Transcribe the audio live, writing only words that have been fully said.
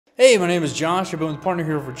Hey, my name is Josh. I've been with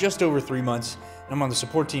PartnerHero for just over 3 months, and I'm on the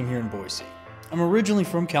support team here in Boise. I'm originally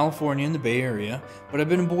from California in the Bay Area, but I've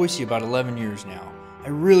been in Boise about 11 years now. I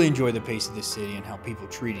really enjoy the pace of this city and how people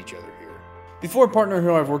treat each other here. Before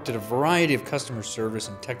PartnerHero, I've worked at a variety of customer service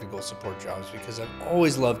and technical support jobs because I've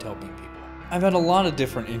always loved helping people. I've had a lot of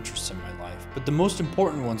different interests in my life, but the most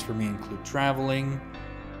important ones for me include traveling,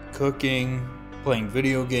 cooking, playing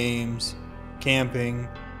video games, camping,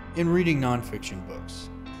 and reading nonfiction books.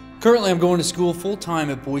 Currently, I'm going to school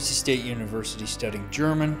full-time at Boise State University studying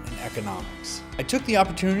German and economics. I took the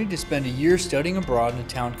opportunity to spend a year studying abroad in a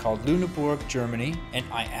town called Lüneburg, Germany, and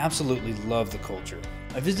I absolutely love the culture.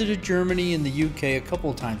 I visited Germany and the UK a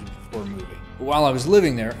couple of times before moving, but while I was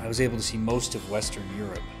living there, I was able to see most of Western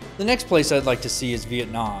Europe. The next place I'd like to see is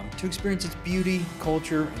Vietnam, to experience its beauty,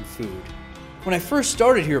 culture, and food. When I first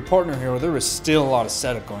started here at PartnerHero, there was still a lot of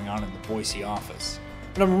setup going on in the Boise office.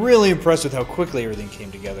 But I'm really impressed with how quickly everything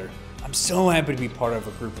came together. I'm so happy to be part of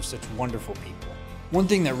a group of such wonderful people. One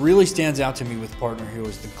thing that really stands out to me with PartnerHero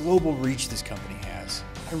is the global reach this company has.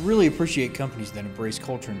 I really appreciate companies that embrace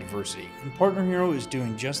culture and diversity, and PartnerHero is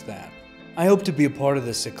doing just that. I hope to be a part of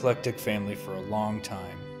this eclectic family for a long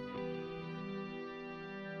time.